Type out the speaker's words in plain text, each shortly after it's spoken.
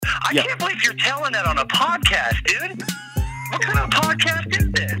I can't believe you're telling that on a podcast, dude. What kind of podcast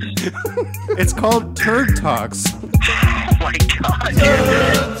is this? It's called TURD Talks. Oh my God, dude.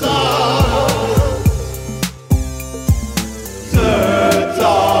 TURD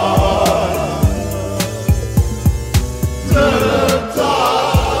Talks. TURD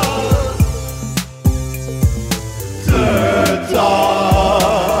Talks. TURD Talks.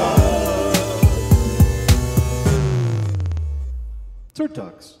 TURD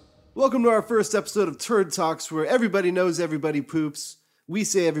Talks. Welcome to our first episode of TURD Talks, where everybody knows everybody poops. We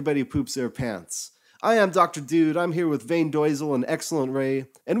say everybody poops their pants. I am Dr. Dude. I'm here with Vane Doisel and Excellent Ray,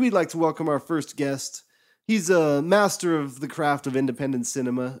 and we'd like to welcome our first guest. He's a master of the craft of independent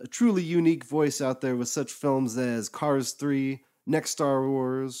cinema, a truly unique voice out there with such films as Cars 3, Next Star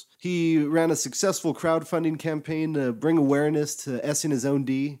Wars. He ran a successful crowdfunding campaign to bring awareness to Essing His Own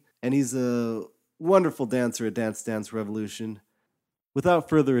D, and he's a wonderful dancer at Dance Dance Revolution. Without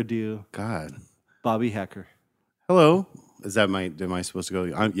further ado, God. Bobby Hecker. Hello. Am I supposed to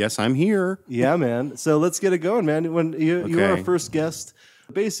go? Yes, I'm here. Yeah, man. So let's get it going, man. When you're our first guest,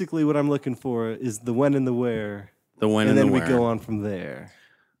 basically what I'm looking for is the when and the where. The when and the then where. we go on from there.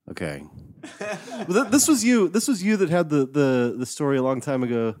 Okay. Well, this was you that had the story a long time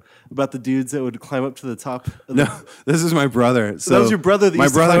ago about the dudes that would climb up to the top. No, this is my brother. So that was your brother that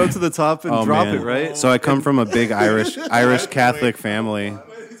used to climb up to the top and drop it, right? So I come from a big Irish Catholic family.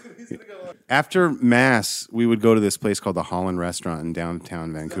 After Mass, we would go to this place called the Holland Restaurant in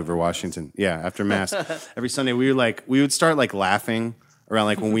downtown Vancouver, Washington. Yeah, after Mass. Every Sunday, we would start laughing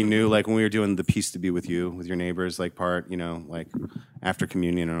around when we were doing the Peace to Be with You, with your neighbors, part, after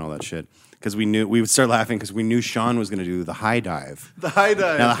communion and all that shit. Because we would start laughing because we knew Sean was going to do the high dive. The high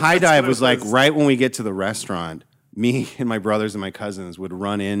dive. Now, the high dive was right when we get to the restaurant, me and my brothers and my cousins would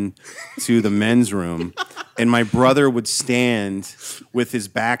run in to the men's room, and my brother would stand with his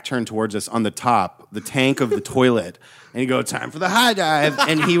back turned towards us on the tank of the toilet, and he'd go, "Time for the high dive,"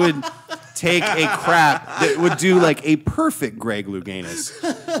 and he would take a crap that would do a perfect Greg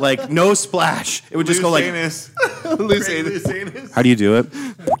Louganis, no splash. It would just go Louganis. How do you do it?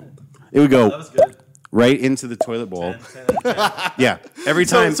 It would go right into the toilet bowl. Yeah, every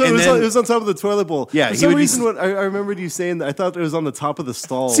time. So it was on top of the toilet bowl. Yeah, for some reason, I remembered you saying that. I thought it was on the top of the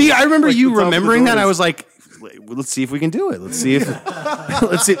stall. See, I remember you remembering that. I was like, let's see if we can do it. Let's see.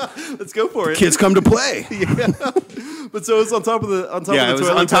 Let's go for it. Kids come to play. Yeah. But so it was on top of the toilet. Yeah, it was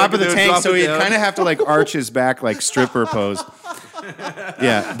on top of the tank, so he'd kind of have to arch his back stripper pose.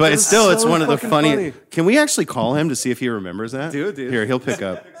 Yeah, but it's one of the funny. Can we actually call him to see if he remembers that? Do it, dude. Here, he'll pick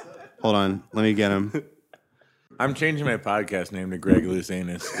up. Hold on, let me get him. I'm changing my podcast name to Greg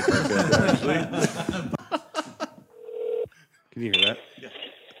Louganis. Can you hear that?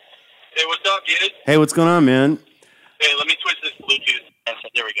 Hey, what's up, dude? Hey, what's going on, man? Hey, let me switch this Bluetooth.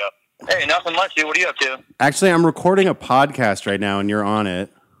 There we go. Hey, nothing much, dude. What are you up to? Actually, I'm recording a podcast right now, and you're on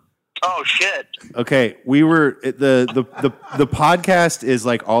it. Oh, shit. Okay, we were the podcast is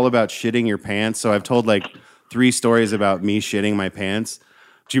all about shitting your pants. So I've told 3 stories about me shitting my pants.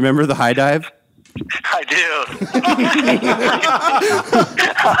 Do you remember the high dive? I do.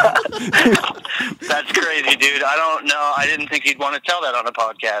 That's crazy, dude. I don't know. I didn't think you'd want to tell that on a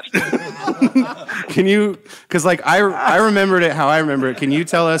podcast. Can you? Because I remembered it how I remember it. Can you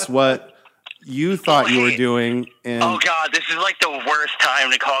tell us what you thought you were doing? Oh God, this is the worst time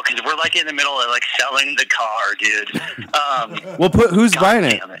to call because we're in the middle of selling the car, dude. Well, who's buying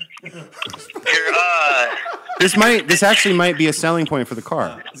it? Here, This actually might be a selling point for the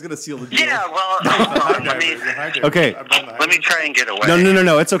car. It's gonna seal the deal. yeah, well, Okay. let me try and get away.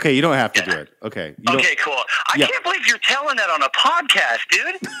 No. It's okay. You don't have to do it. Okay. Okay, cool. I can't believe you're telling that on a podcast,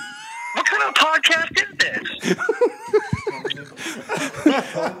 dude. What kind of podcast is this?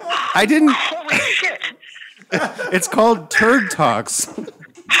 I didn't. Holy shit. It's called TURD Talks.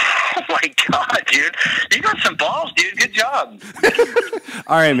 Oh my God, dude. You got some balls, dude. Good job.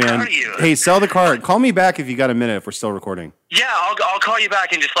 All right, man. Proud of you. Hey, sell the car. Call me back if you got a minute if we're still recording. Yeah, I'll call you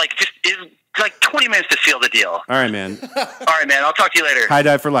back and just 20 minutes to seal the deal. All right, man. All right, man. I'll talk to you later. High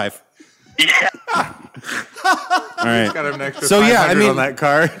dive for life. Yeah. All right. Got an extra So, yeah, I mean, on that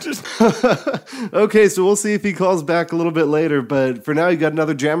car. Okay, so we'll see if he calls back a little bit later. But for now, you got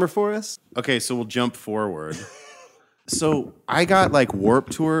another jammer for us? Okay, so we'll jump forward. So I got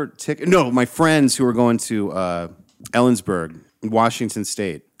Warped Tour ticket. No, my friends who were going to Ellensburg, Washington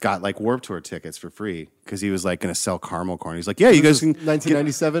State, got Warped Tour tickets for free because he was going to sell caramel corn. He's like, yeah, you guys can.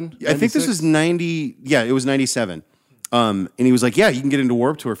 1997. I think this was 90. Yeah, it was 97. And he was like, yeah, you can get into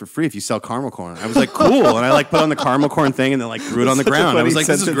Warped Tour for free if you sell caramel corn. I was like, cool. And I put on the caramel corn thing and then threw it on the ground. I was like,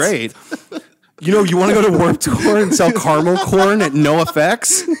 this is great. You want to go to Warped Tour and sell caramel corn at no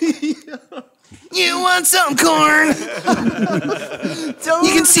effects? You want some corn? You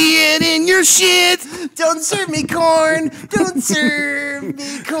can see it in your shit. Don't serve me corn. Don't serve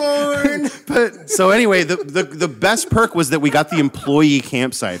me corn. But so anyway, the best perk was that we got the employee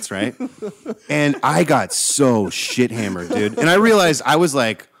campsites, right? And I got so shit hammered, dude. And I realized I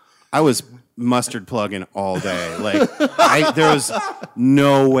was mustard plugging all day. Like there was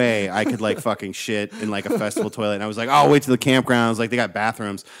no way I could like fucking shit in like a festival toilet. And I was like, oh, wait till the campgrounds. Like they got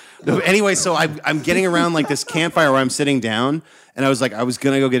bathrooms. Anyway, so I'm getting around like this campfire where I'm sitting down, and I was like, I was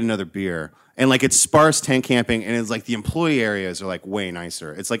gonna go get another beer. And like it's sparse tent camping, and it's like the employee areas are like way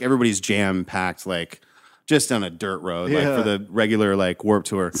nicer. It's like everybody's jam packed, like just on a dirt road, like for the regular like Warped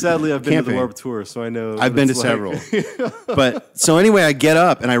Tour. Sadly, I've been camping. to the Warped Tour, so I know. I've been to several. But so anyway, I get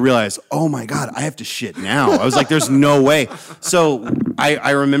up and I realize, oh my God, I have to shit now. I was like, there's no way. So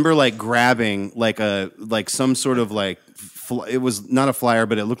I remember like grabbing like some sort of like, it was not a flyer,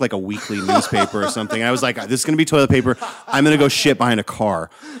 but it looked like a weekly newspaper or something. I was like, this is going to be toilet paper. I'm going to go shit behind a car.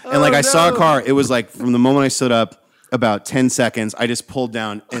 And I saw a car. It was like from the moment I stood up, about 10 seconds, I just pulled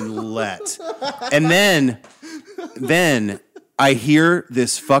down and let. And then I hear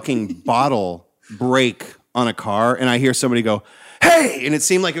this fucking bottle break on a car, and I hear somebody go, hey! And it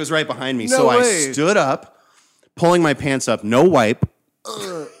seemed like it was right behind me. So I stood up, pulling my pants up, no wipe.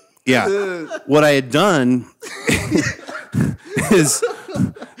 Yeah. What I had done is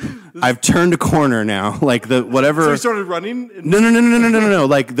I've turned a corner now. Like the whatever. So you started running? No.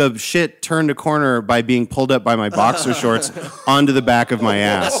 Like the shit turned a corner by being pulled up by my boxer shorts onto the back of my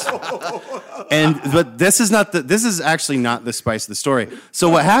ass. But this is actually not the spice of the story. So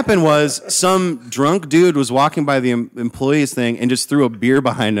what happened was some drunk dude was walking by the employees thing and just threw a beer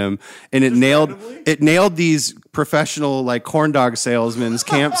behind him, and it nailed these professional like corn dog salesmen's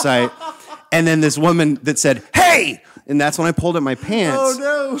campsite. And then this woman that said, hey! And that's when I pulled up my pants.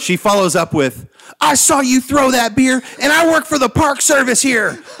 Oh, no. She follows up with, I saw you throw that beer, and I work for the Park Service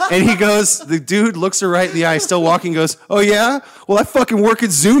here. And he goes, the dude looks her right in the eye, still walking, goes, oh, yeah? Well, I fucking work at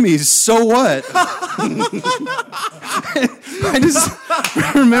Zoomies, so what? I just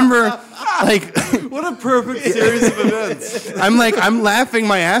remember, like... What a perfect series of events. I'm laughing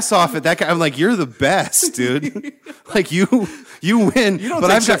my ass off at that guy. I'm like, you're the best, dude. Like, you win. You don't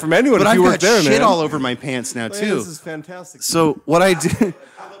take shit from anyone but if you I've work got there, shit man. all over my pants now, too. This is fantastic. So what I did...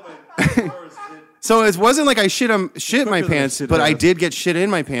 So it wasn't like I shit in my pants, but I did get shit in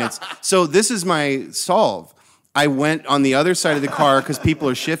my pants. So this is my solve. I went on the other side of the car because people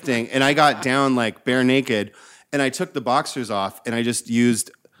are shifting, and I got down like bare naked, and I took the boxers off, and I just used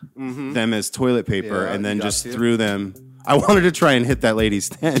them as toilet paper, and then just threw them. I wanted to try and hit that lady's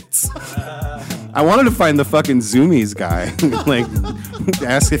tents. I wanted to find the fucking Zoomies guy, like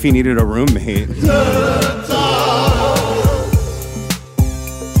ask if he needed a roommate.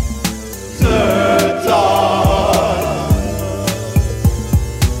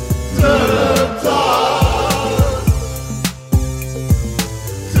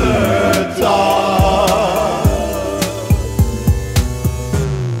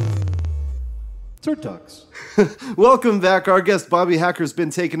 Turd Talks. Welcome back. Our guest Bobby Hacker's been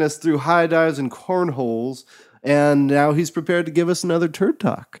taking us through high dives and cornholes, and now he's prepared to give us another Turd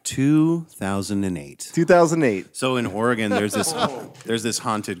Talk. 2008. 2008. So in Oregon, there's this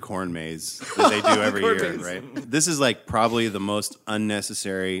haunted corn maze that they do every year, right? This is like probably the most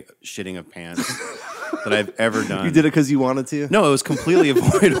unnecessary shitting of pants that I've ever done. You did it because you wanted to? No, it was completely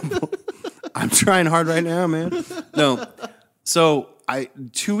avoidable. I'm trying hard right now, man. No. So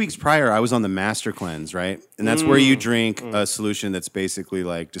 2 weeks prior, I was on the Master Cleanse, right? And that's where you drink a solution that's basically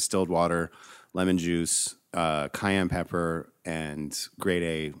like distilled water, lemon juice, cayenne pepper, and grade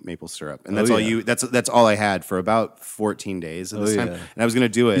A maple syrup. And that's all I had for about 14 days at this time. And I was going to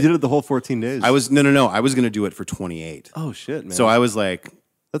do it. You did it the whole 14 days? I was going to do it for 28. Oh, shit, man. So I was like...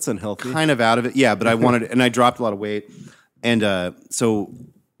 That's unhealthy. Kind of out of it. Yeah, but I wanted... And I dropped a lot of weight. And so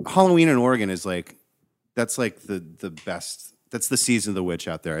Halloween in Oregon is like... That's like the best... That's the season of the witch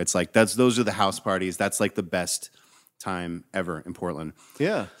out there. It's like those are the house parties. That's like the best time ever in Portland.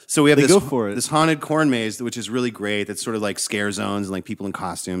 Yeah. So we have this haunted corn maze, which is really great. That's sort of like scare zones and like people in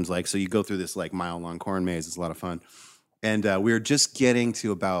costumes. Like so, you go through this like mile-long corn maze. It's a lot of fun. And we were just getting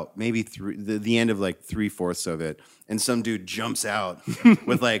to about maybe the end of like 3/4 of it, and some dude jumps out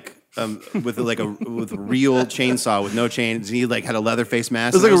with like. With a real chainsaw with no chains, and he like had a leather face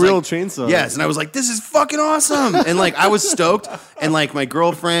mask. It was like a real chainsaw. Yes, and I was like, "This is fucking awesome!" And like I was stoked, and like my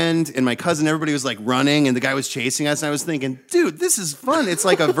girlfriend and my cousin, everybody was like running, and the guy was chasing us, and I was thinking, "Dude, this is fun! It's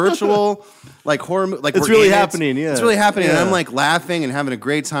like a virtual like horror, like it's really happening. Yeah, it's really happening." And I'm like laughing and having a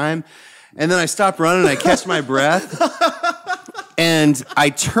great time, and then I stopped running, and I catch my breath. And I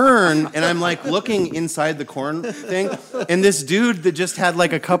turn, and I'm like looking inside the corn thing, and this dude that just had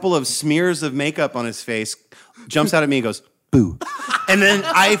like a couple of smears of makeup on his face jumps out at me and goes, boo. And then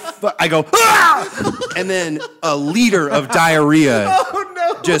I go, ah! And then a liter of diarrhea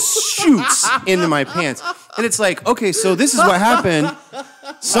just shoots into my pants. And it's like, okay, so this is what happened.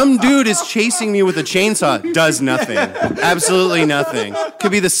 Some dude is chasing me with a chainsaw, does nothing. Absolutely nothing.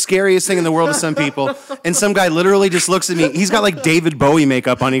 Could be the scariest thing in the world to some people. And some guy literally just looks at me. He's got like David Bowie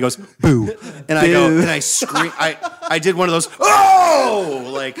makeup on. He goes, boo. And I go, and I scream. I did one of those,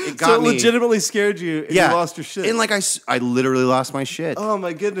 oh! Like, it got me. So it legitimately scared you and you lost your shit. And like, I literally lost my shit. Oh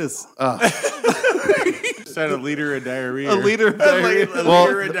my goodness. Just had a liter of diarrhea. A liter of diarrhea.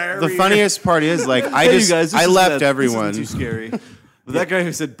 The funniest part is, like, I left everyone. This isn't too scary. But that guy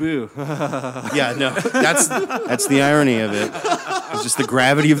who said boo. Yeah, no, that's the irony of it. It's just the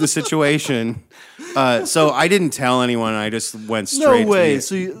gravity of the situation. So I didn't tell anyone. I just went straight. No way.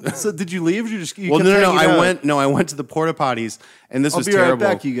 To so did you leave? Or you just well, no. I went to the porta potties, and this was terrible. I'll be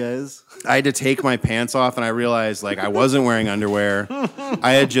right back, you guys. I had to take my pants off, and I realized like I wasn't wearing underwear.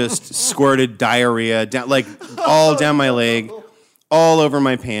 I had just squirted diarrhea down, like all down my leg, all over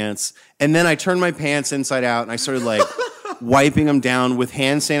my pants, and then I turned my pants inside out, and I started like wiping them down with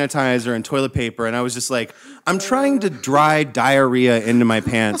hand sanitizer and toilet paper, and I was just like, I'm trying to dry diarrhea into my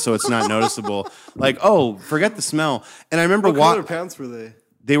pants so it's not noticeable. Like, oh, forget the smell. And I remember what color pants were they?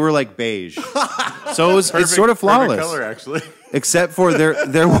 They were like beige, so it's sort of flawless. Perfect color, actually. Except for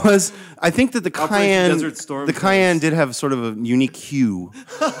there was, I think that the cayenne did have sort of a unique hue.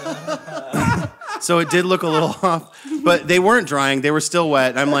 So it did look a little off, but they weren't drying. They were still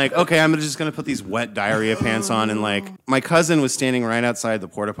wet. I'm like, okay, I'm just going to put these wet diarrhea pants on. And like, my cousin was standing right outside the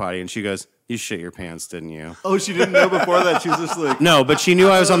porta potty, and she goes, you shit your pants, didn't you? Oh, she didn't know before that? She was just like... No, but she knew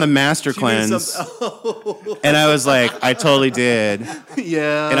I was on the master cleanse. And I was like, I totally did.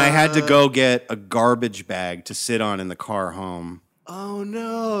 Yeah. And I had to go get a garbage bag to sit on in the car home. Oh,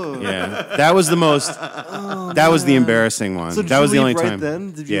 no. Yeah. That was the most... that was the embarrassing one. So did that you was the leave only right time.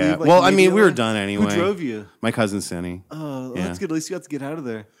 Then? Did you yeah. leave, like, well, I mean, we were done anyway. Who drove you? My cousin Cindy. Oh, that's good. At least you got to get out of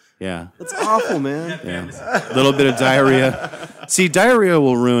there. Yeah. That's awful, man. Yeah. A little bit of diarrhea. See, diarrhea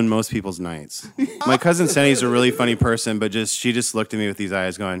will ruin most people's nights. My cousin Cindy's a really funny person, but she just looked at me with these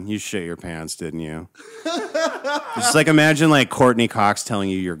eyes going, you shit your pants, didn't you? It's like, imagine like Courtney Cox telling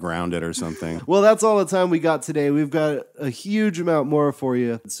you you're grounded or something. Well, that's all the time we got today. We've got a huge amount more for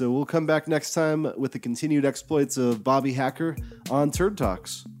you. So we'll come back next time with the continued exploits of Bobby Hacker on Turd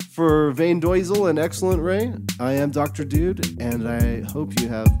Talks. For Vane Doisel and Excellent Ray, I am Dr. Dude, and I hope you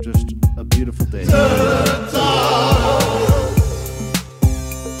have just a beautiful day. Turd Talk.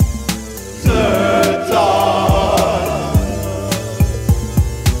 Turd Talk.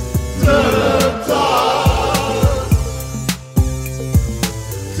 Turd Talk.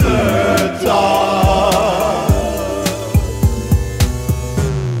 Turd Talk.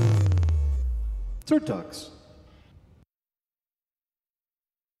 Turd Talks.